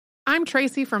I'm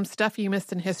Tracy from Stuff You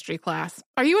Missed in History class.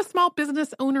 Are you a small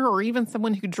business owner or even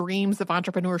someone who dreams of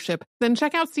entrepreneurship? Then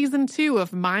check out Season 2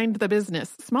 of Mind the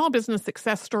Business, Small Business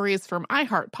Success Stories from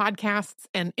iHeart Podcasts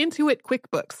and Intuit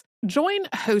QuickBooks. Join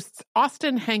hosts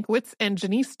Austin Hankwitz and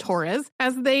Janice Torres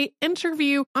as they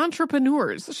interview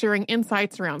entrepreneurs sharing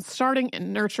insights around starting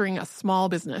and nurturing a small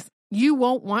business. You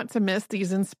won't want to miss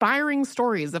these inspiring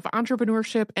stories of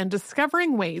entrepreneurship and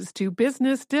discovering ways to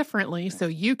business differently so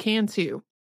you can too.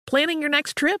 Planning your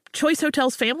next trip? Choice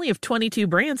Hotels' family of 22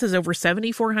 brands has over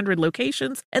 7,400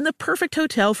 locations and the perfect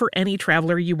hotel for any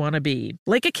traveler you want to be.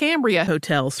 Like a Cambria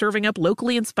Hotel, serving up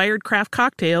locally inspired craft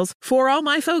cocktails for all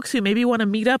my folks who maybe want to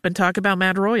meet up and talk about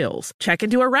Mad Royals. Check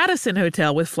into a Radisson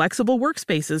Hotel with flexible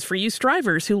workspaces for you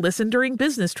strivers who listen during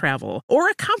business travel. Or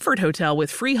a Comfort Hotel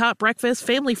with free hot breakfast,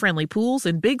 family-friendly pools,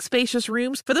 and big spacious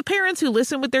rooms for the parents who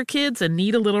listen with their kids and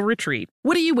need a little retreat.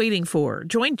 What are you waiting for?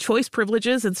 Join Choice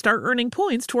Privileges and start earning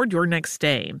points toward your next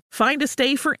stay. Find a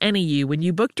stay for any you when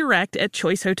you book direct at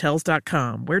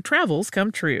choicehotels.com, where travels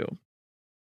come true.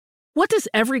 What does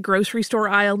every grocery store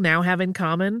aisle now have in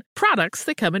common? Products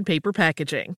that come in paper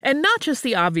packaging. And not just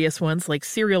the obvious ones like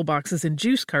cereal boxes and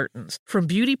juice cartons. From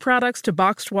beauty products to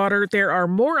boxed water, there are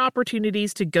more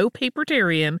opportunities to go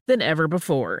papertarian than ever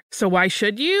before. So why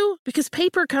should you? Because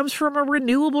paper comes from a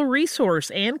renewable resource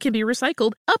and can be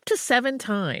recycled up to 7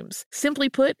 times. Simply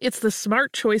put, it's the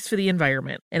smart choice for the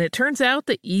environment. And it turns out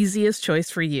the easiest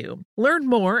choice for you. Learn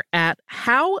more at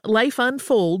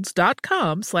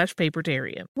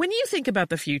howlifeunfolds.com/papertarian. When you think about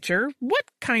the future, what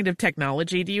kind of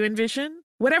technology do you envision?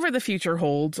 Whatever the future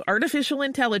holds, artificial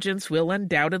intelligence will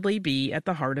undoubtedly be at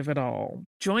the heart of it all.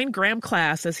 Join Graham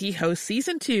Class as he hosts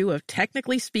Season 2 of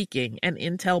Technically Speaking, an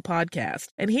Intel podcast,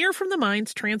 and hear from the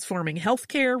minds transforming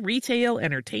healthcare, retail,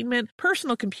 entertainment,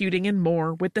 personal computing, and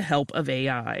more with the help of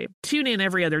AI. Tune in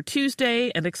every other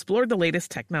Tuesday and explore the latest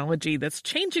technology that's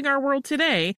changing our world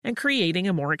today and creating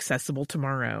a more accessible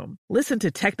tomorrow. Listen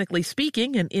to Technically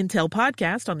Speaking, an Intel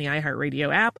podcast on the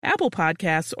iHeartRadio app, Apple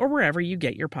Podcasts, or wherever you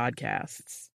get your podcasts.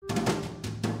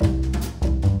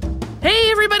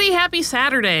 Hey everybody, happy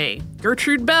Saturday!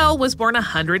 Gertrude Bell was born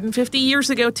 150 years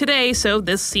ago today, so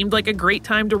this seemed like a great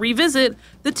time to revisit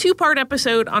the 2-part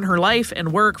episode on her life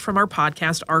and work from our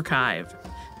podcast archive.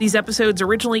 These episodes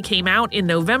originally came out in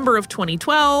November of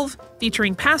 2012,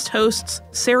 featuring past hosts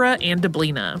Sarah and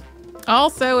Deblina.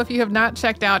 Also, if you have not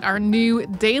checked out our new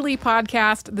daily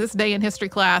podcast, This Day in History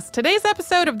Class, today's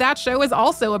episode of that show is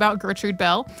also about Gertrude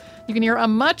Bell. You can hear a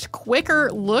much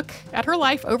quicker look at her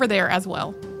life over there as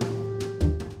well.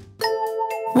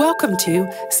 Welcome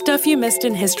to Stuff You Missed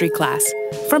in History Class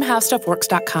from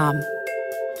HowStuffWorks.com.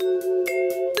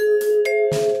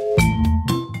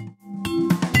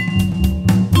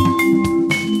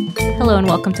 Hello and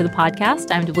welcome to the podcast.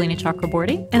 I'm Deblina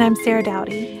Chakraborty. And I'm Sarah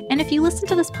Dowdy. And if you listen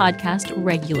to this podcast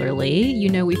regularly, you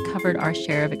know we've covered our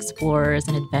share of explorers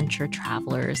and adventure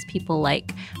travelers, people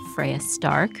like Freya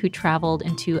Stark, who traveled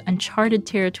into uncharted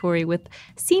territory with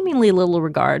seemingly little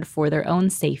regard for their own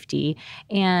safety,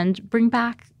 and bring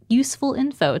back useful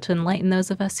info to enlighten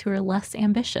those of us who are less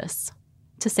ambitious,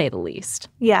 to say the least.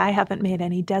 Yeah, I haven't made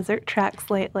any desert treks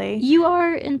lately. You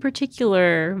are, in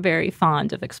particular, very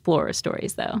fond of explorer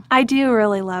stories, though. I do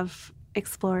really love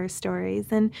explorer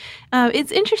stories, and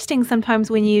it's interesting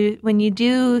sometimes when you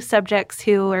do subjects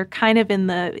who are kind of in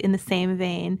the same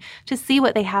vein to see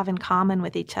what they have in common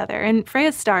with each other. And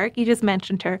Freya Stark, you just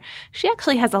mentioned her, she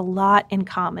actually has a lot in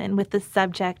common with the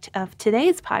subject of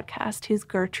today's podcast, who's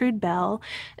Gertrude Bell,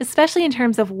 especially in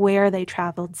terms of where they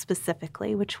traveled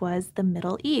specifically, which was the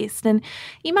Middle East. And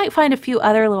you might find a few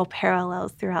other little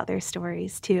parallels throughout their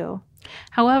stories too.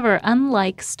 However,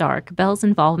 unlike Stark, Bell's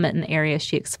involvement in the areas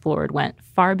she explored went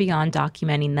far beyond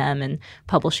documenting them and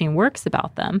publishing works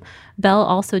about them. Bell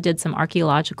also did some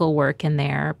archaeological work in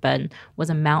there, but was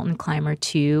a mountain climber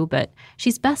too. But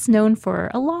she's best known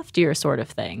for a loftier sort of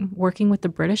thing. Working with the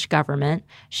British government,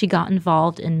 she got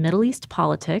involved in Middle East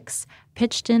politics,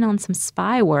 pitched in on some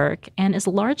spy work, and is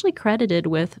largely credited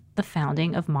with the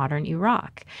founding of modern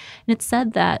Iraq. And it's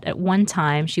said that at one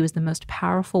time she was the most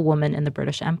powerful woman in the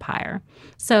British Empire.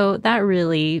 So that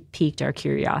really piqued our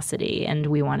curiosity, and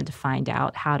we wanted to find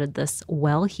out, how did this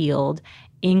well-heeled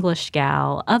English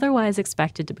gal, otherwise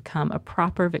expected to become a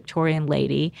proper Victorian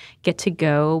lady, get to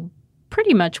go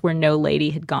pretty much where no lady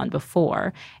had gone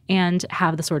before and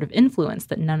have the sort of influence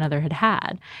that none other had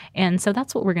had. And so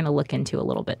that's what we're going to look into a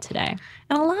little bit today.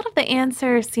 And a lot of the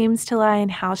answer seems to lie in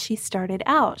how she started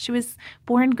out. She was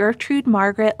born Gertrude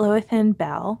Margaret Lowithan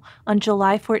Bell on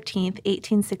July 14th,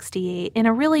 1868, in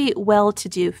a really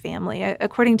well-to-do family,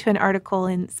 according to an article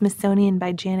in Smithsonian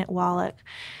by Janet Wallach.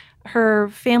 Her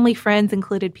family friends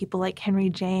included people like Henry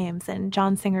James and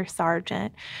John Singer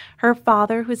Sargent. Her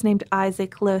father, who was named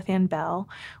Isaac Lothian Bell,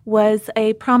 was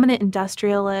a prominent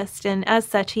industrialist, and as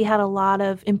such, he had a lot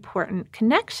of important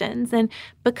connections. And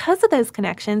because of those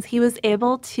connections, he was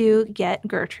able to get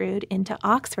Gertrude into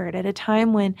Oxford at a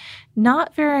time when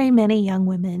not very many young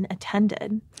women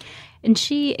attended. And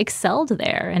she excelled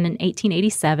there. And in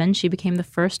 1887, she became the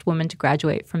first woman to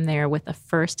graduate from there with a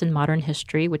first in modern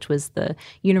history, which was the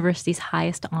university's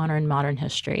highest honor in modern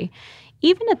history.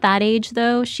 Even at that age,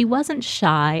 though, she wasn't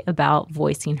shy about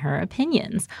voicing her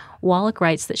opinions. Wallach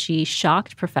writes that she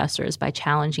shocked professors by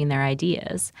challenging their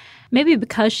ideas. Maybe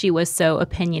because she was so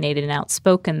opinionated and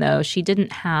outspoken, though, she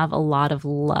didn't have a lot of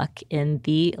luck in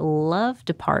the love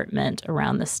department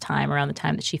around the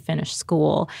time that she finished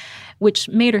school, which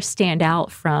made her stand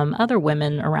out from other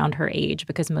women around her age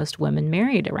because most women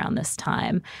married around this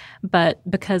time. But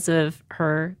because of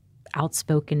her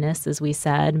outspokenness, as we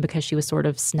said, because she was sort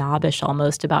of snobbish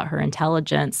almost about her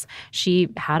intelligence, she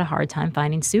had a hard time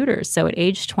finding suitors. So at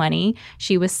age 20,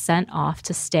 she was sent off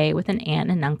to stay with an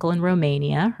aunt and uncle in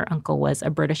Romania. Her uncle was a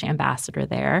British ambassador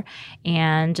there,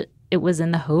 and it was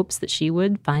in the hopes that she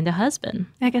would find a husband.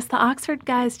 I guess the Oxford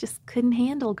guys just couldn't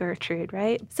handle Gertrude,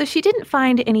 right? So she didn't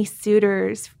find any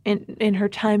suitors in her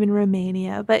time in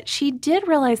Romania, but she did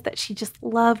realize that she just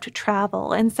loved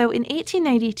travel. And so in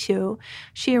 1892,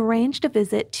 she arranged a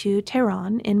visit to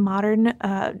Tehran in modern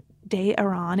day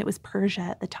Iran. It was Persia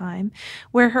at the time,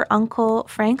 where her uncle,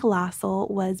 Frank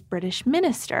Lassell, was British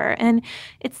minister. And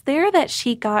it's there that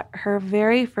she got her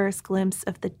very first glimpse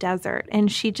of the desert.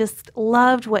 And she just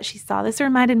loved what she saw. This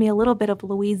reminded me a little bit of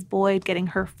Louise Boyd getting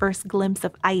her first glimpse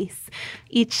of ice.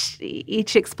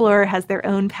 Each explorer has their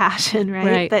own passion,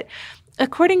 right? But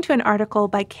according to an article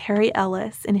by Carrie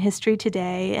Ellis in History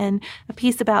Today and a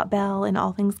piece about Bell in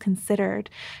All Things Considered,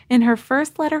 in her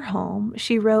first letter home,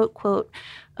 she wrote, quote,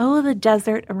 "Oh, the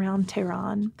desert around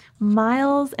Tehran,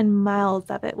 miles and miles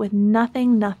of it with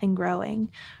nothing growing,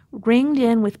 ringed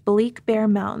in with bleak bare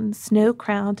mountains,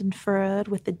 snow-crowned and furrowed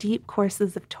with the deep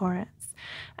courses of torrents.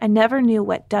 I never knew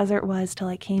what desert was till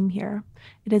I came here.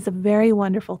 It is a very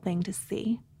wonderful thing to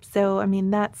see." So, I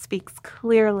mean, that speaks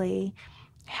clearly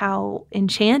how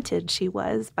enchanted she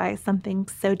was by something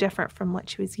so different from what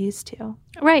she was used to.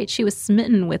 Right. She was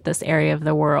smitten with this area of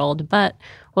the world. But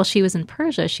while she was in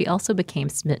Persia, she also became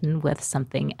smitten with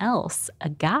something else, a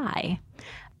guy,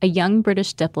 a young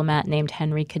British diplomat named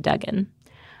Henry Cadogan.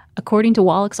 According to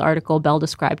Wallach's article, Bell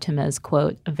described him as,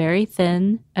 quote, "a very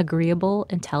thin, agreeable,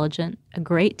 intelligent, a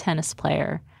great tennis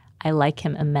player. I like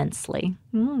him immensely."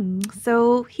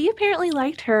 So he apparently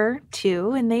liked her,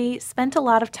 too, and they spent a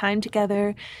lot of time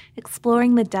together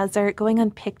exploring the desert, going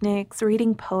on picnics,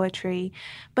 reading poetry.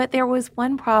 But there was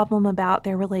one problem about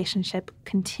their relationship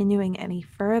continuing any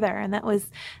further, and that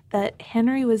was that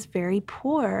Henry was very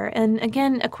poor. And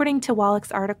again, according to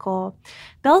Wallach's article,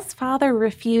 Bell's father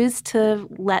refused to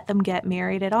let them get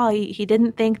married at all. He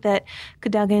didn't think that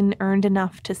Cadogan earned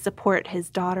enough to support his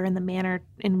daughter in the manner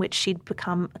in which she'd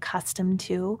become accustomed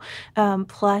to.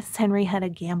 Plus, Henry had a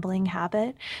gambling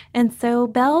habit. And so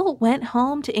Bell went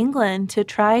home to England to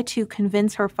try to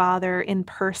convince her father in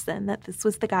person that this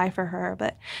was the guy for her,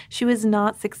 but she was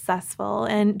not successful.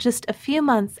 And just a few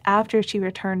months after she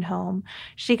returned home,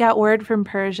 she got word from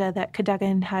Persia that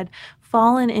Cadogan had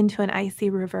fallen into an icy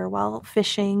river while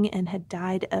fishing and had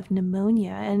died of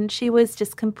pneumonia. And she was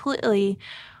just completely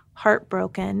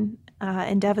heartbroken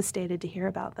and devastated to hear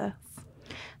about this.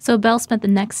 So Bell spent the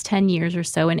next 10 years or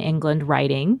so in England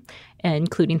writing,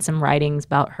 including some writings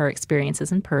about her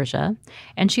experiences in Persia.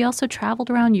 And she also traveled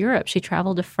around Europe. She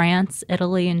traveled to France,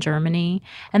 Italy, and Germany.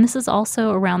 And this is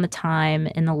also around the time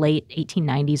in the late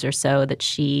 1890s or so that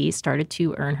she started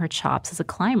to earn her chops as a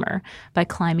climber by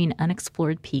climbing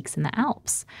unexplored peaks in the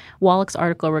Alps. Wallach's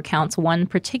article recounts one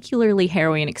particularly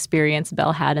harrowing experience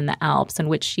Bell had in the Alps in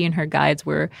which she and her guides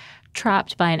were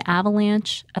trapped by an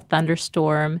avalanche, a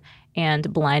thunderstorm,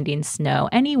 and blinding snow,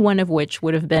 any one of which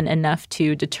would have been enough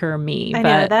to deter me. I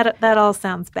know, that all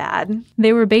sounds bad.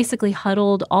 They were basically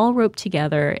huddled, all roped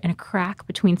together in a crack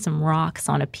between some rocks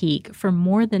on a peak for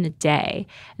more than a day.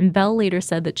 And Bell later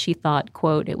said that she thought,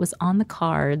 quote, "it was on the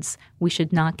cards. We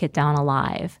should not get down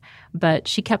alive." But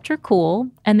she kept her cool,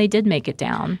 and they did make it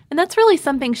down. And that's really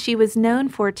something she was known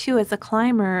for, too, as a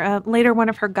climber. Later, one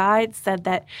of her guides said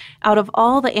that out of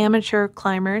all the amateur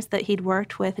climbers that he'd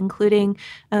worked with, including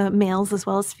males as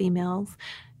well as females,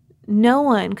 no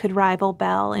one could rival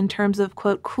Bell in terms of,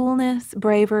 quote, coolness,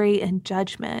 bravery, and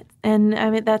judgment. And I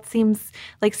mean, that seems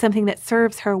like something that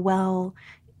serves her well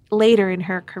later in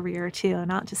her career too,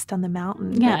 not just on the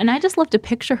mountain. Yeah, and I just love to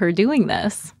picture her doing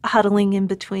this. Huddling in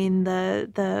between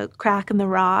the crack in the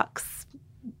rocks,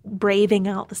 braving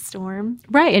out the storm.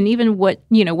 Right, and even what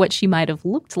she might have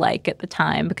looked like at the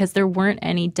time, because there weren't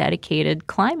any dedicated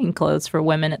climbing clothes for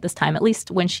women at this time, at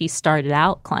least when she started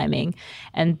out climbing.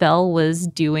 And Belle was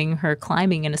doing her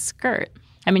climbing in a skirt.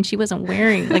 I mean, she wasn't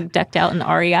wearing like decked out in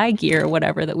REI gear or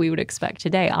whatever that we would expect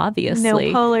today, obviously.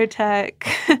 No Polar Tech,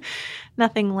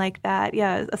 nothing like that.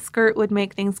 Yeah, a skirt would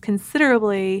make things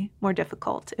considerably more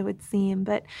difficult, it would seem.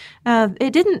 But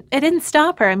it didn't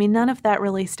stop her. I mean, none of that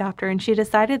really stopped her. And she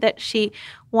decided that she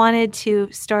wanted to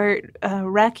start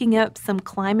racking up some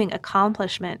climbing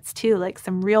accomplishments too, like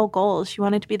some real goals. She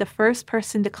wanted to be the first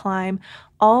person to climb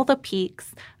all the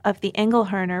peaks of the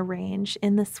Engelherner Range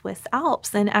in the Swiss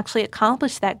Alps, and actually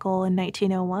accomplished that goal in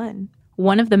 1901.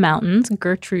 One of the mountains,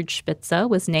 Gertrude Spitze,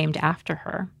 was named after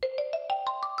her.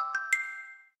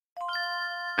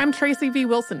 I'm Tracy V.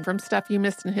 Wilson from Stuff You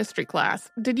Missed in History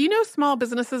Class. Did you know small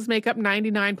businesses make up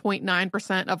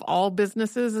 99.9% of all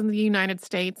businesses in the United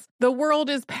States? The world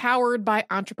is powered by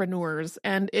entrepreneurs,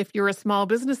 and if you're a small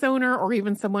business owner or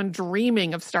even someone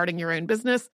dreaming of starting your own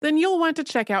business, then you'll want to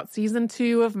check out Season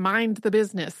 2 of Mind the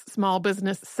Business, small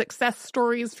business success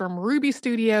stories from Ruby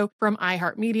Studio, from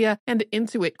iHeartMedia, and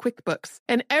Intuit QuickBooks.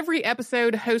 And every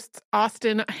episode, hosts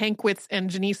Austin Hankwitz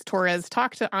and Janice Torres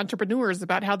talk to entrepreneurs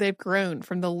about how they've grown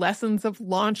from the lessons of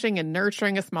launching and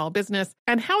nurturing a small business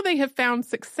and how they have found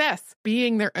success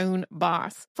being their own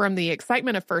boss. From the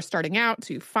excitement of first starting out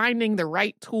to finding the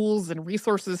right tools and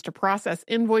resources to process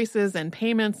invoices and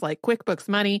payments like QuickBooks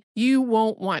Money, you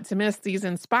won't want to miss these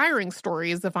inspiring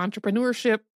stories of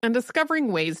entrepreneurship and discovering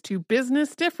ways to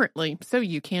business differently so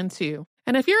you can too.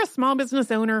 And if you're a small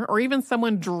business owner or even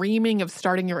someone dreaming of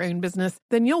starting your own business,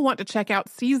 then you'll want to check out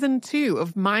Season 2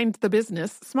 of Mind the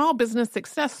Business, small business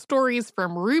success stories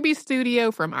from Ruby Studio,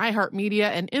 from iHeartMedia,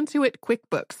 and Intuit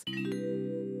QuickBooks.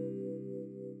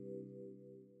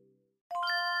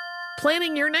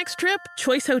 Planning your next trip?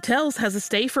 Choice Hotels has a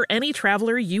stay for any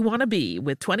traveler you want to be,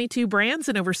 with 22 brands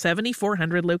and over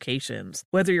 7,400 locations.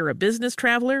 Whether you're a business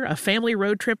traveler, a family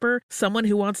road tripper, someone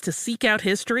who wants to seek out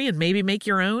history and maybe make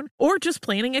your own, or just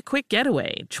planning a quick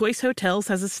getaway, Choice Hotels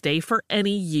has a stay for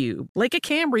any you. Like a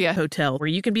Cambria Hotel, where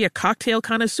you can be a cocktail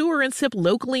connoisseur and sip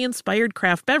locally inspired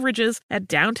craft beverages at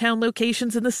downtown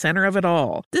locations in the center of it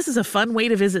all. This is a fun way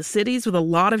to visit cities with a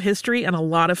lot of history and a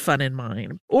lot of fun in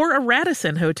mind. Or a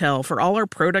Radisson Hotel for all our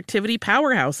productivity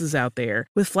powerhouses out there.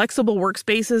 With flexible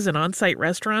workspaces and on-site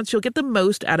restaurants, you'll get the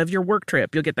most out of your work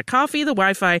trip. You'll get the coffee, the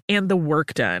Wi-Fi, and the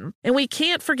work done. And we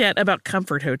can't forget about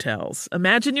Comfort Hotels.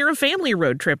 Imagine you're a family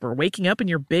road tripper, waking up in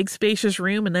your big spacious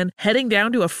room and then heading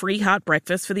down to a free hot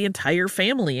breakfast for the entire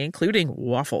family, including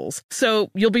waffles. So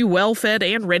you'll be well fed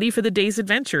and ready for the day's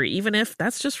adventure, even if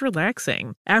that's just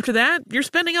relaxing. After that, you're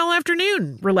spending all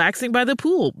afternoon relaxing by the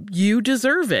pool. You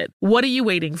deserve it. What are you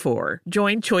waiting for?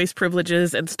 Join Choice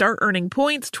Privileges and start earning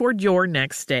points toward your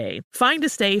next stay. Find a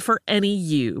stay for any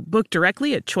you. Book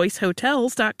directly at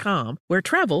choicehotels.com, where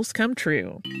travels come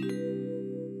true.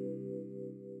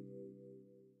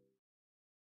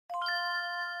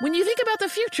 When you think about the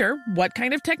future, what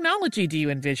kind of technology do you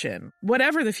envision?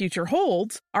 Whatever the future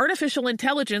holds, artificial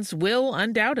intelligence will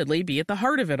undoubtedly be at the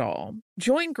heart of it all.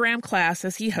 Join Graham Class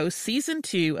as he hosts Season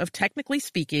 2 of Technically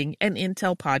Speaking, an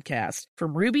Intel podcast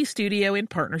from Ruby Studio in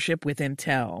partnership with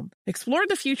Intel. Explore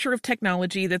the future of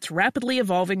technology that's rapidly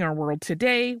evolving our world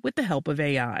today with the help of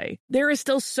AI. There is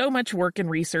still so much work and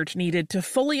research needed to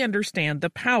fully understand the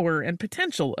power and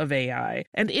potential of AI,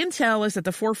 and Intel is at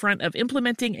the forefront of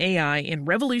implementing AI in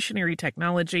revolutionary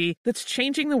technology that's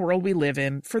changing the world we live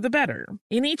in for the better.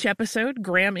 In each episode,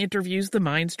 Graham interviews the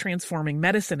minds transforming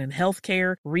medicine and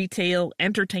healthcare, retail,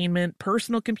 entertainment,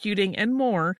 personal computing, and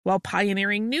more, while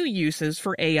pioneering new uses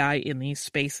for AI in these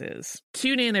spaces.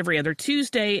 Tune in every other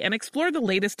Tuesday and explore the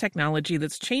latest technology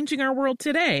that's changing our world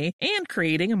today and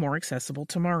creating a more accessible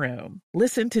tomorrow.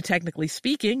 Listen to Technically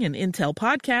Speaking, an Intel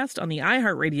podcast on the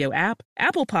iHeartRadio app,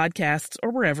 Apple Podcasts,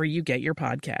 or wherever you get your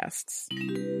podcasts.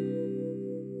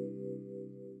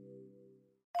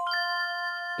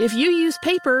 If you use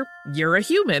paper, you're a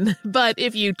human. But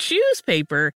if you choose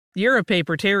paper, you're a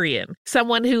papertarian,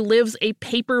 someone who lives a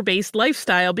paper-based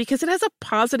lifestyle because it has a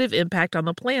positive impact on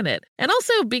the planet, and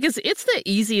also because it's the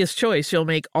easiest choice you'll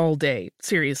make all day.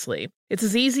 Seriously. It's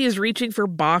as easy as reaching for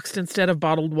boxed instead of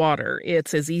bottled water.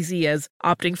 It's as easy as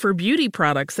opting for beauty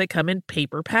products that come in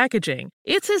paper packaging.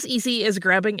 It's as easy as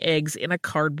grabbing eggs in a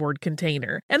cardboard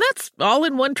container. And that's all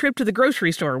in one trip to the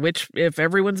grocery store, which, if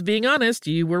everyone's being honest,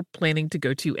 you were planning to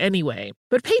go to anyway.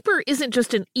 But paper isn't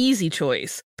just an easy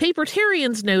choice.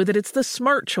 Papertarians know that it's the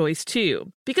smart choice,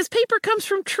 too. Because paper comes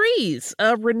from trees,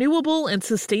 a renewable and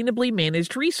sustainably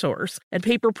managed resource, and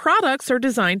paper products are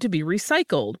designed to be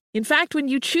recycled. In fact, when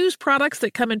you choose products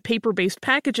that come in paper-based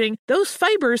packaging, those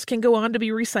fibers can go on to be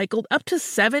recycled up to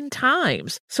 7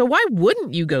 times. So why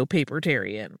wouldn't you go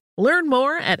papertarian? Learn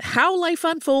more at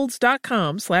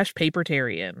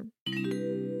howlifeunfolds.com/papertarian.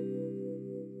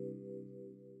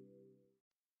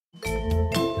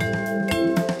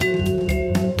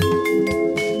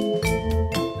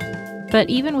 But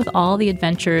even with all the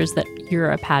adventures that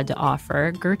Europe had to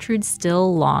offer, Gertrude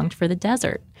still longed for the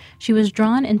desert. She was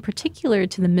drawn in particular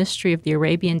to the mystery of the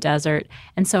Arabian desert,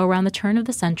 and so around the turn of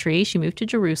the century, she moved to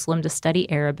Jerusalem to study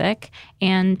Arabic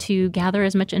and to gather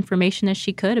as much information as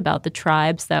she could about the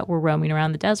tribes that were roaming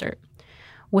around the desert.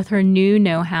 With her new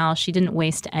know-how, she didn't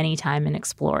waste any time in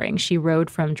exploring. She rode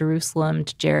from Jerusalem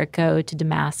to Jericho to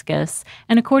Damascus.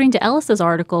 And according to Ellis's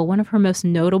article, one of her most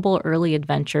notable early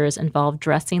adventures involved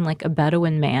dressing like a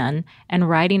Bedouin man and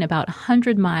riding about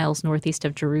 100 miles northeast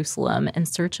of Jerusalem in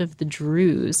search of the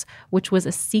Druze, which was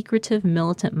a secretive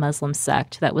militant Muslim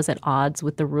sect that was at odds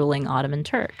with the ruling Ottoman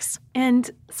Turks.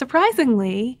 And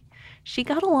surprisingly, she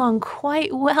got along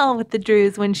quite well with the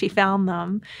Druze when she found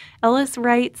them. Ellis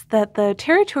writes that the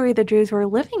territory the Druze were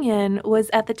living in was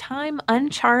at the time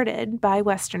uncharted by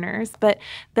Westerners, but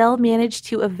Bell managed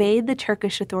to evade the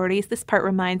Turkish authorities. This part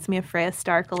reminds me of Freya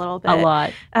Stark a little bit. A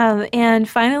lot. And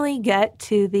finally get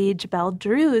to the Jebel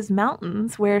Druze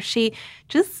mountains, where she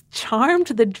just charmed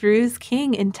the Druze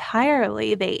king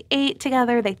entirely. They ate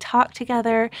together, they talked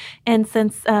together, and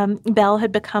since Bell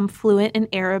had become fluent in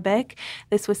Arabic,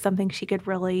 this was something she could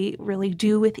really, really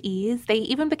do with ease. They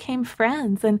even became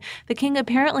friends, and the king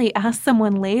apparently asked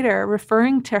someone later,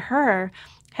 referring to her,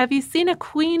 "Have you seen a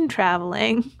queen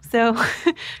traveling?" So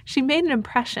she made an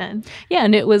impression. Yeah,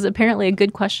 and it was apparently a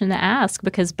good question to ask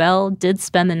because Bell did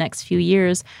spend the next few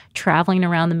years traveling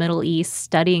around the Middle East,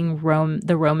 studying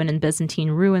the Roman and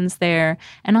Byzantine ruins there,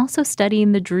 and also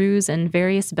studying the Druze and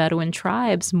various Bedouin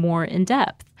tribes more in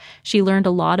depth. She learned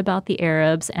a lot about the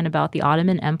Arabs and about the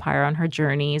Ottoman Empire on her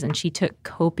journeys, and she took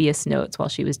copious notes while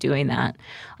she was doing that.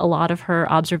 A lot of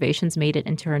her observations made it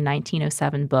into her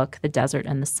 1907 book, The Desert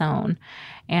and the Sown.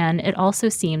 And it also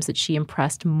seems that she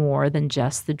impressed more than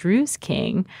just the Druze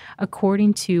king.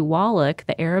 According to Wallach,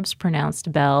 the Arabs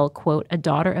pronounced Bell, quote, a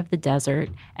daughter of the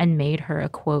desert, and made her a,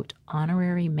 quote,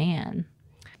 honorary man.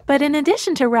 But in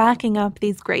addition to racking up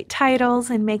these great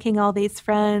titles and making all these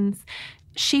friends,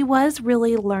 she was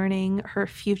really learning her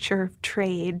future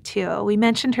trade, too. We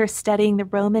mentioned her studying the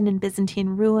Roman and Byzantine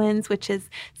ruins, which is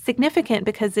significant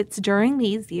because it's during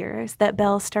these years that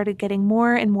Bell started getting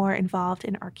more and more involved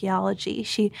in archaeology.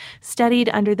 She studied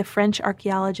under the French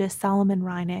archaeologist Salomon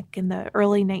Reinach in the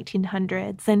early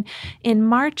 1900s. And in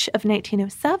March of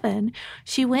 1907,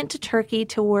 she went to Turkey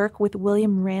to work with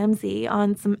William Ramsay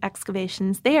on some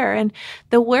excavations there. And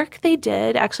the work they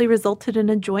did actually resulted in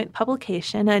a joint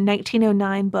publication, a 1909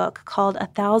 book called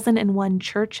 1001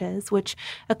 Churches, which,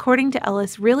 according to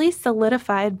Ellis, really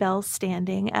solidified Bell's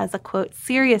standing as a, quote,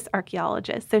 serious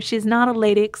archaeologist. So she's not a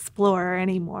lady explorer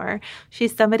anymore.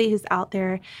 She's somebody who's out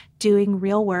there doing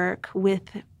real work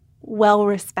with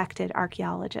well-respected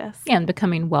archaeologists. And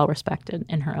becoming well-respected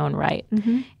in her own right.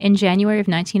 Mm-hmm. In January of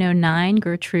 1909,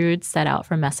 Gertrude set out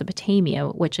for Mesopotamia,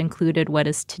 which included what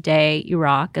is today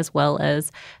Iraq, as well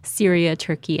as Syria,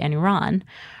 Turkey, and Iran.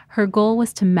 Her goal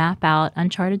was to map out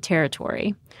uncharted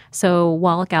territory. So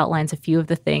Wallach outlines a few of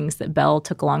the things that Bell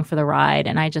took along for the ride,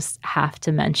 and I just have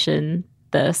to mention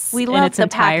this we in love its the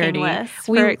entirety. Packing list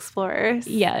for explorers.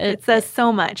 Yeah. It says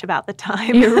so much about the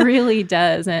time. It really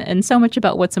does, and so much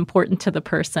about what's important to the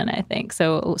person, I think.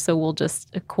 So we'll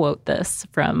just quote this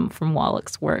from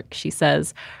Wallach's work. She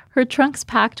says, her trunks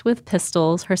packed with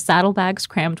pistols, her saddlebags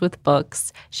crammed with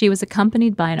books. She was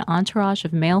accompanied by an entourage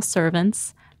of male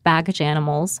servants, baggage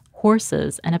animals,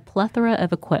 horses, and a plethora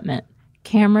of equipment.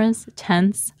 Cameras,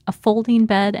 tents, a folding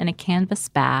bed and a canvas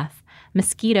bath,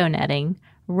 mosquito netting,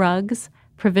 rugs,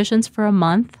 provisions for a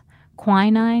month,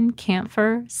 quinine,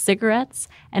 camphor, cigarettes,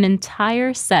 an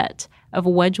entire set of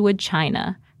Wedgwood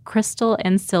china, crystal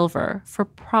and silver for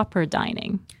proper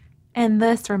dining. And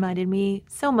this reminded me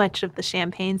so much of the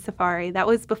Champagne Safari. That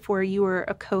was before you were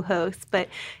a co-host, but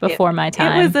before my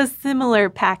time. It was a similar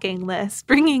packing list,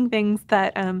 bringing things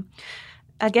that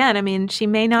again, I mean, she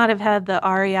may not have had the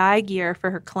REI gear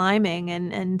for her climbing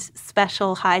and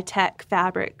special high-tech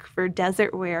fabric for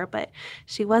desert wear, but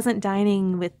she wasn't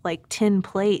dining with like tin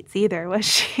plates either, was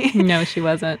she? No, she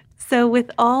wasn't. So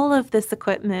with all of this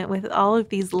equipment, with all of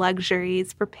these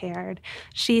luxuries prepared,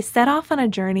 she set off on a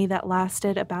journey that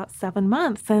lasted about 7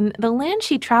 months. And the land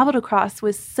she traveled across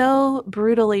was so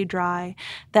brutally dry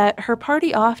that her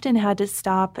party often had to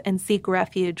stop and seek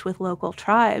refuge with local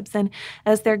tribes. And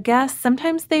as their guests,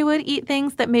 sometimes they would eat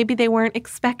things that maybe they weren't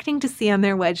expecting to see on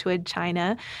their Wedgwood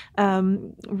china.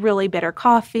 Really bitter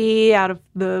coffee out of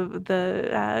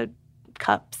the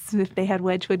cups, if they had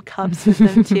Wedgwood cups with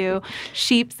them too,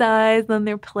 sheep's eyes on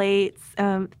their plates,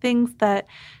 things that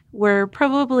were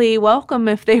probably welcome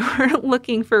if they were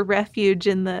looking for refuge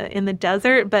in the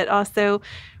desert, but also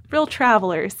real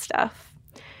traveler stuff.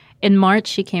 In March,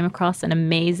 she came across an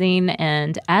amazing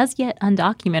and as yet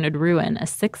undocumented ruin, a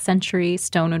 6th century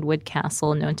stone and wood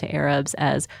castle known to Arabs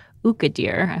as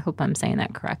Uqadir. I hope I'm saying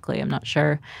that correctly. I'm not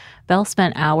sure. Belle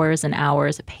spent hours and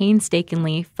hours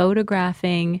painstakingly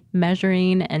photographing,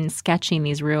 measuring, and sketching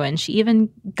these ruins. She even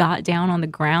got down on the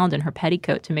ground in her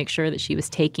petticoat to make sure that she was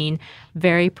taking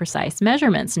very precise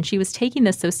measurements. And she was taking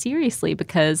this so seriously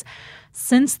because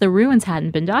since the ruins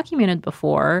hadn't been documented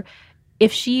before,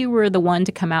 if she were the one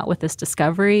to come out with this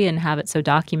discovery and have it so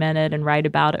documented and write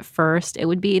about it first, it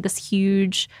would be this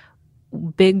huge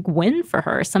big win for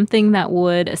her, something that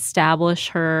would establish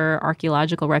her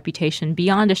archaeological reputation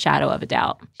beyond a shadow of a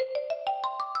doubt.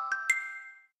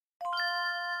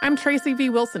 I'm Tracy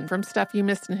V. Wilson from Stuff You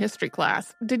Missed in History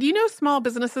Class. Did you know small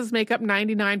businesses make up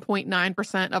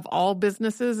 99.9% of all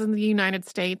businesses in the United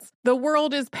States? The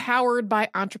world is powered by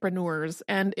entrepreneurs,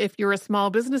 and if you're a small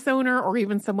business owner or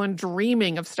even someone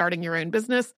dreaming of starting your own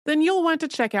business, then you'll want to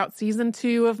check out Season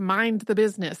 2 of Mind the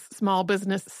Business, Small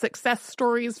Business Success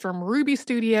Stories from Ruby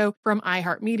Studio, from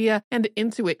iHeartMedia, and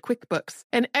Intuit QuickBooks.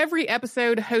 And every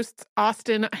episode, hosts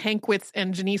Austin Hankwitz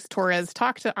and Janice Torres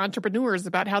talk to entrepreneurs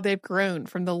about how they've grown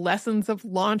from the lessons of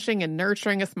launching and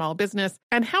nurturing a small business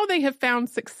and how they have found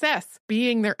success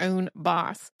being their own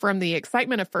boss. From the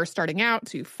excitement of first starting out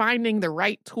to finding the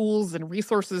right tools and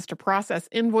resources to process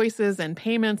invoices and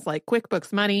payments like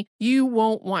QuickBooks Money, you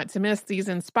won't want to miss these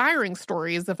inspiring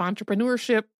stories of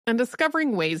entrepreneurship and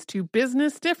discovering ways to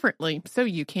business differently so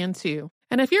you can too.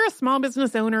 And if you're a small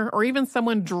business owner or even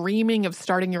someone dreaming of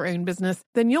starting your own business,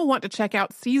 then you'll want to check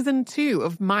out Season 2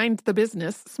 of Mind the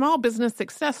Business, Small Business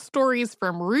Success Stories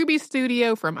from Ruby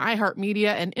Studio, from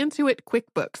iHeartMedia, and Intuit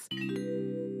QuickBooks.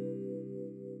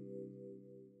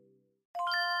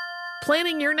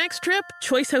 Planning your next trip?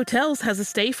 Choice Hotels has a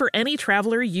stay for any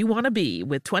traveler you want to be,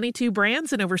 with 22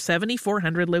 brands and over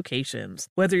 7,400 locations.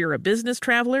 Whether you're a business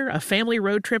traveler, a family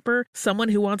road tripper, someone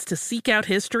who wants to seek out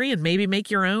history and maybe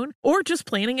make your own, or just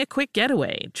planning a quick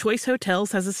getaway, Choice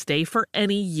Hotels has a stay for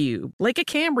any you. Like a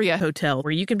Cambria Hotel,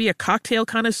 where you can be a cocktail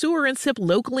connoisseur and sip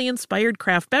locally inspired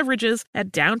craft beverages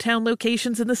at downtown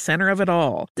locations in the center of it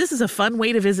all. This is a fun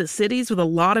way to visit cities with a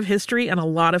lot of history and a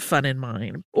lot of fun in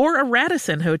mind. Or a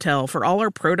Radisson Hotel for all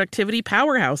our productivity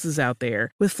powerhouses out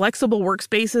there. With flexible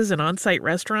workspaces and on-site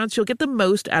restaurants, you'll get the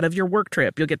most out of your work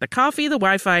trip. You'll get the coffee, the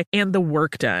Wi-Fi, and the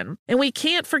work done. And we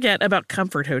can't forget about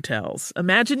Comfort Hotels.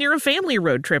 Imagine you're a family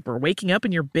road tripper, waking up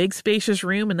in your big spacious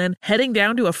room and then heading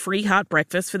down to a free hot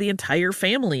breakfast for the entire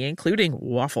family, including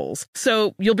waffles.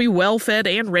 So you'll be well fed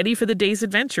and ready for the day's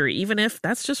adventure, even if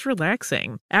that's just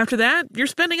relaxing. After that, you're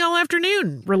spending all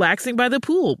afternoon relaxing by the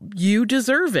pool. You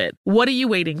deserve it. What are you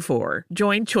waiting for?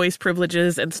 Join Choice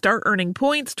Privileges and start earning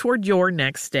points toward your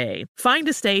next stay. Find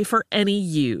a stay for any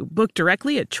you. Book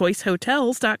directly at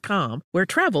choicehotels.com, where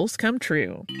travels come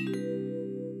true.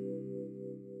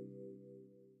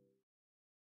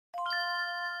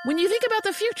 When you think about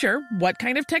the future, what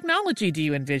kind of technology do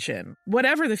you envision?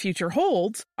 Whatever the future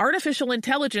holds, artificial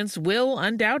intelligence will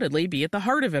undoubtedly be at the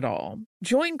heart of it all.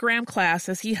 Join Graham Class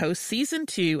as he hosts Season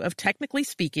 2 of Technically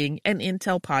Speaking, an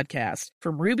Intel podcast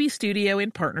from Ruby Studio in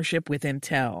partnership with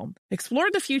Intel. Explore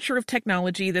the future of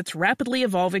technology that's rapidly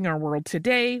evolving our world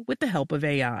today with the help of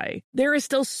AI. There is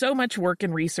still so much work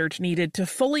and research needed to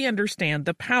fully understand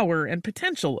the power and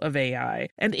potential of AI,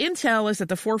 and Intel is at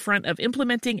the forefront of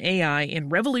implementing AI in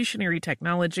revolutionary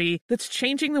technology that's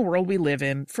changing the world we live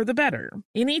in for the better.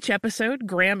 In each episode,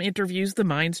 Graham interviews the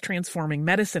minds transforming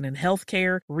medicine and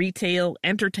healthcare, retail,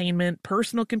 entertainment,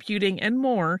 personal computing, and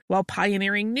more, while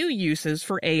pioneering new uses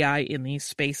for AI in these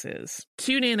spaces.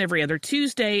 Tune in every other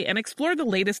Tuesday and explore the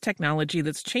latest technology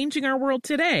that's changing our world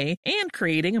today and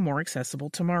creating a more accessible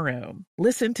tomorrow.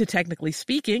 Listen to Technically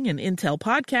Speaking, an Intel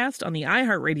podcast on the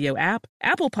iHeartRadio app,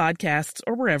 Apple Podcasts,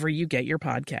 or wherever you get your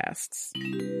podcasts.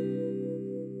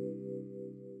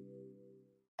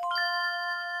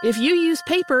 If you use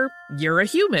paper, you're a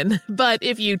human. But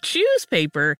if you choose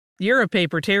paper, you're a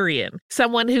papertarian,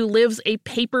 someone who lives a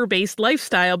paper-based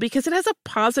lifestyle because it has a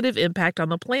positive impact on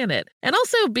the planet. And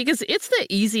also because it's the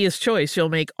easiest choice you'll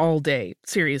make all day,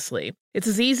 seriously. It's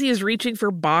as easy as reaching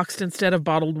for boxed instead of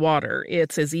bottled water.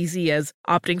 It's as easy as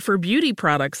opting for beauty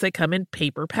products that come in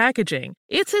paper packaging.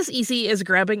 It's as easy as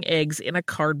grabbing eggs in a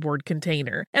cardboard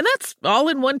container. And that's all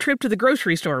in one trip to the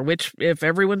grocery store, which, if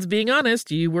everyone's being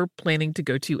honest, you were planning to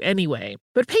go to anyway.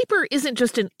 But paper isn't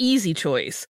just an easy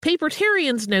choice.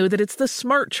 Papertarians know that it's the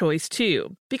smart choice,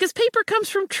 too. Because paper comes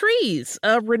from trees,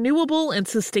 a renewable and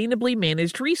sustainably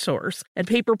managed resource. And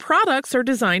paper products are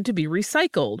designed to be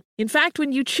recycled. In fact,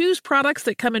 when you choose products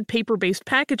that come in paper-based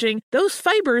packaging, those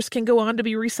fibers can go on to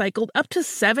be recycled up to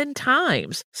 7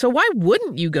 times. So why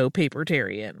wouldn't you go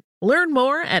papertarian? Learn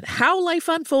more at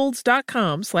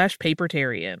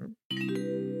howlifeunfolds.com/papertarian.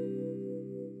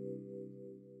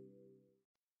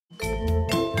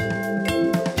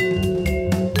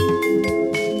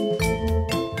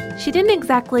 She didn't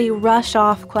exactly rush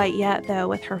off quite yet, though,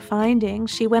 with her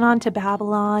findings. She went on to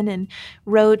Babylon and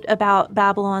wrote about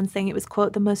Babylon, saying it was,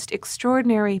 quote, the most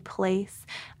extraordinary place.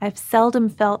 I've seldom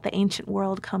felt the ancient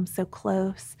world come so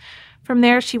close. From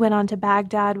there, she went on to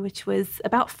Baghdad, which was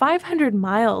about 500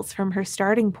 miles from her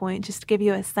starting point, just to give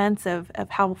you a sense of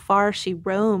how far she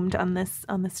roamed on this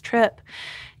trip.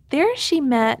 There she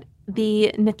met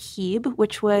the Naqib,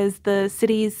 which was the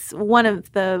city's one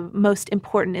of the most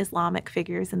important Islamic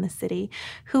figures in the city,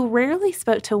 who rarely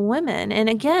spoke to women. And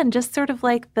again, just sort of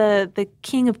like the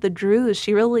king of the Druze,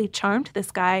 she really charmed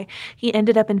this guy. He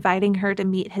ended up inviting her to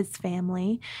meet his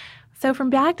family. So from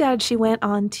Baghdad, she went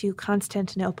on to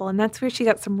Constantinople, and that's where she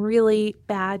got some really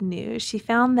bad news. She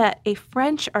found that a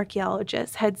French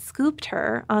archaeologist had scooped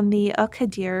her on the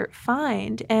Al-Qadir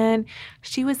find, and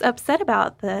she was upset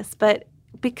about this, but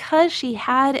because she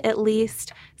had at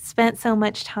least spent so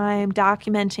much time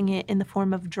documenting it in the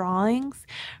form of drawings,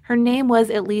 her name was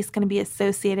at least going to be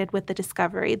associated with the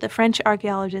discovery. The French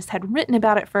archaeologist had written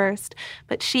about it first,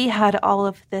 but she had all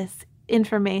of this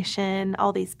information,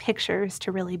 all these pictures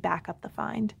to really back up the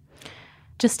find.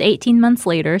 Just 18 months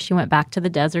later, she went back to the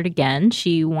desert again.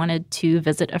 She wanted to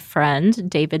visit a friend,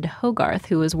 David Hogarth,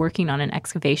 who was working on an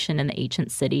excavation in the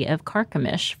ancient city of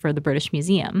Carchemish for the British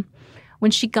Museum. When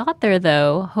she got there,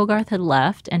 though, Hogarth had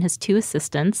left, and his 2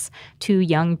 assistants, 2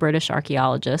 young British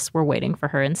archaeologists, were waiting for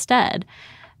her instead.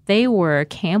 They were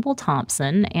Campbell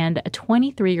Thompson and a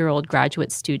 23-year-old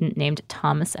graduate student named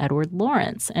Thomas Edward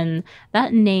Lawrence. And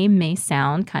that name may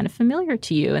sound kind of familiar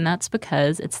to you, and that's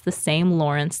because it's the same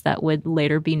Lawrence that would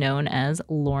later be known as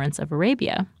Lawrence of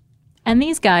Arabia. And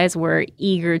these guys were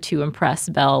eager to impress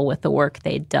Bell with the work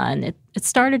they'd done. It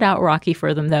started out rocky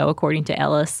for them, though, according to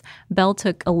Ellis. Bell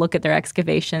took a look at their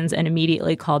excavations and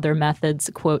immediately called their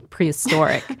methods, quote,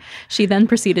 prehistoric. She then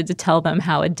proceeded to tell them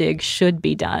how a dig should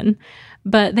be done.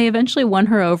 But they eventually won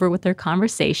her over with their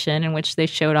conversation, in which they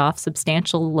showed off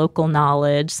substantial local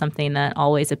knowledge, something that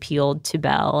always appealed to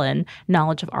Bell, and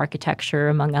knowledge of architecture,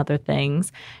 among other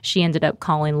things. She ended up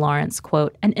calling Lawrence,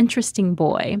 quote, an interesting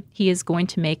boy. He is going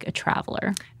to make a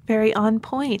traveler. Very on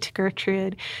point,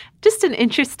 Gertrude. Just an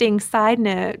interesting side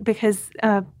note, because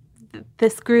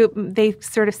this group, they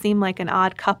sort of seem like an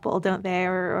odd couple, don't they,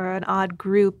 or an odd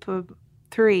group of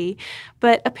 3.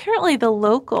 But apparently the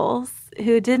locals,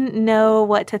 who didn't know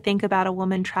what to think about a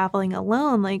woman traveling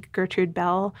alone like Gertrude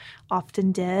Bell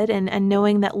often did, and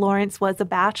knowing that Lawrence was a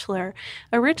bachelor,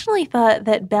 originally thought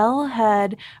that Bell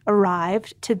had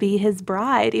arrived to be his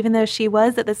bride, even though she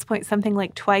was at this point something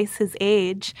like twice his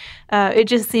age. It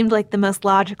just seemed like the most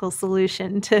logical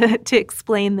solution to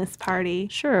explain this party.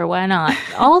 Sure, why not?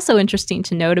 Also interesting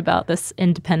to note about this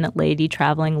independent lady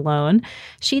traveling alone,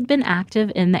 she'd been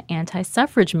active in the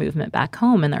anti-suffrage movement back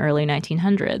home in the early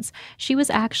 1900s. She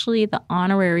was actually the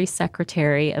honorary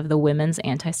secretary of the Women's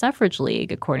Anti-Suffrage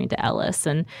League, according to Ellis,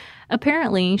 and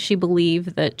apparently she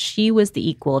believed that she was the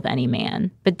equal of any man,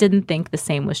 but didn't think the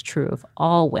same was true of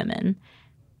all women.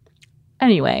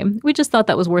 Anyway, we just thought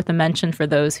that was worth a mention for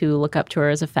those who look up to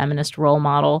her as a feminist role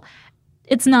model.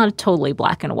 It's not totally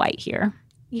black and white here.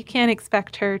 You can't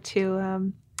expect her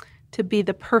to be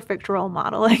the perfect role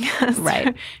model, I guess.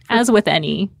 Right, as with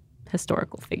any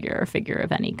historical figure or figure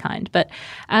of any kind. But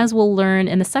as we'll learn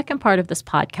in the second part of this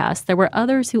podcast, there were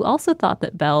others who also thought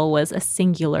that Bell was a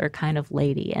singular kind of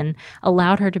lady and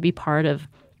allowed her to be part of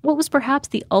what was perhaps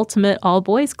the ultimate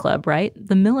all-boys club, right?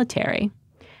 The military.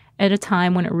 at a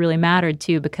time when it really mattered,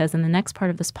 too, because in the next part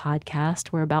of this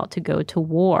podcast, we're about to go to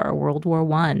war, World War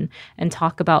I, and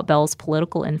talk about Belle's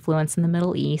political influence in the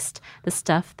Middle East, the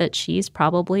stuff that she's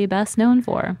probably best known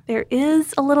for. There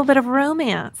is a little bit of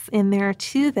romance in there,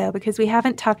 too, though, because we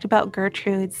haven't talked about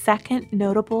Gertrude's second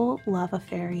notable love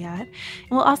affair yet.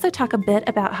 And we'll also talk a bit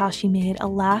about how she made a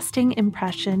lasting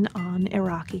impression on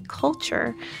Iraqi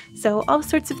culture. So all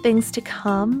sorts of things to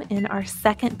come in our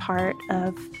second part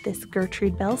of this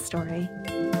Gertrude Bell story.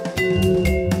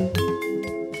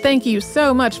 Thank you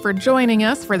so much for joining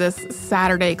us for this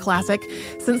Saturday Classic.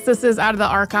 Since this is out of the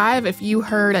archive, if you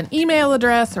heard an email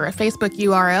address or a Facebook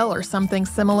URL or something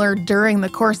similar during the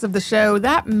course of the show,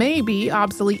 that may be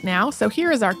obsolete now. So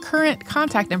here is our current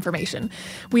contact information.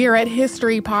 We are at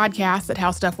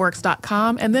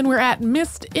historypodcast@howstuffworks.com, and then we're at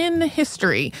Missed in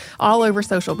History all over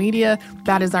social media.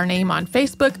 That is our name on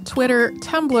Facebook, Twitter,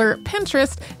 Tumblr,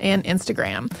 Pinterest, and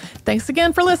Instagram. Thanks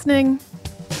again for listening.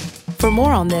 For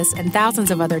more on this and thousands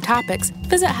of other topics,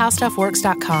 visit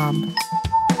howstuffworks.com.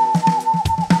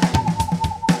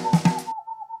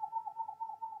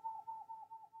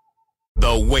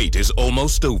 The wait is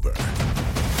almost over.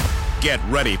 Get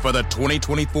ready for the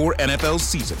 2024 NFL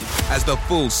season as the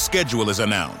full schedule is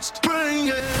announced.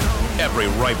 Every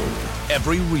rivalry,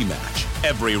 every rematch,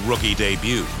 every rookie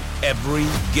debut, every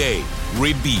game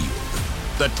revealed.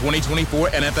 The 2024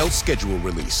 NFL schedule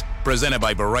release, presented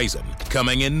by Verizon,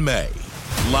 coming in May.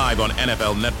 Live on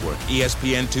NFL Network,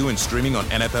 ESPN2, and streaming on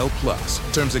NFL Plus.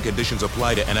 Terms and conditions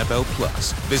apply to NFL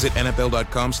Plus. Visit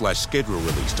NFL.com/schedule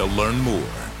release to learn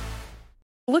more.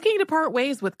 Looking to part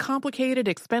ways with complicated,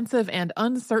 expensive, and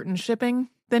uncertain shipping?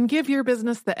 Then give your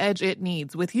business the edge it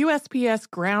needs with USPS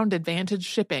Ground Advantage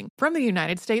shipping from the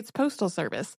United States Postal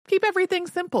Service. Keep everything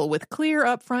simple with clear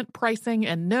upfront pricing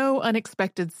and no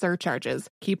unexpected surcharges.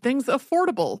 Keep things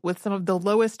affordable with some of the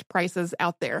lowest prices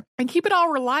out there. And keep it all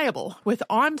reliable with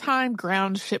on-time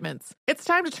ground shipments. It's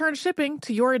time to turn shipping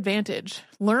to your advantage.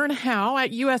 Learn how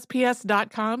at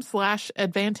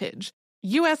USPS.com/advantage.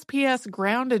 USPS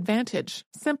Ground Advantage.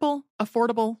 Simple,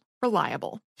 affordable,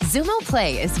 reliable. Xumo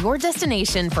Play is your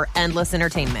destination for endless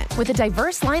entertainment. With a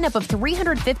diverse lineup of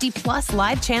 350-plus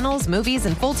live channels, movies,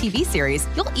 and full TV series,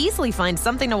 you'll easily find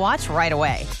something to watch right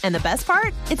away. And the best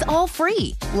part? It's all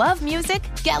free. Love music?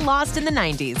 Get lost in the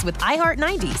 90s with iHeart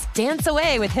 90s. Dance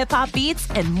away with hip-hop beats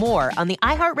and more on the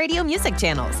iHeartRadio music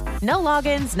channels. No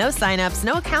logins, no signups,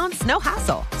 no accounts, no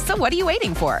hassle. So what are you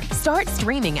waiting for? Start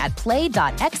streaming at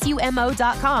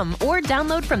play.xumo.com or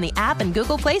download from the app and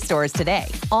Google Play stores today.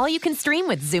 All you can stream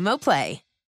with Xumo Play.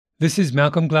 This is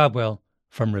Malcolm Gladwell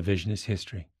from Revisionist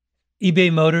History.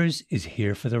 eBay Motors is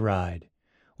here for the ride.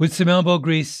 With some elbow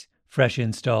grease, fresh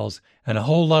installs, and a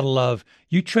whole lot of love,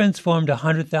 you transformed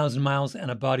 100,000 miles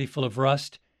and a body full of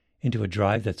rust into a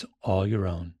drive that's all your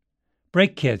own.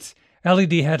 Brake kits,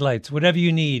 LED headlights, whatever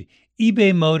you need,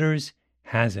 eBay Motors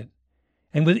has it.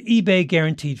 And with eBay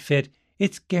Guaranteed Fit,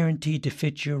 it's guaranteed to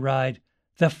fit your ride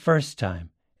the first time,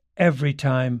 every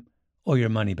time, or your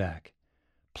money back.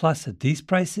 Plus, at these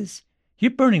prices, you're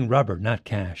burning rubber, not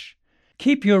cash.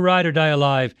 Keep your ride or die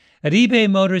alive at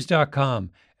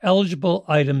ebaymotors.com. Eligible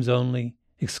items only.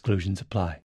 Exclusions apply.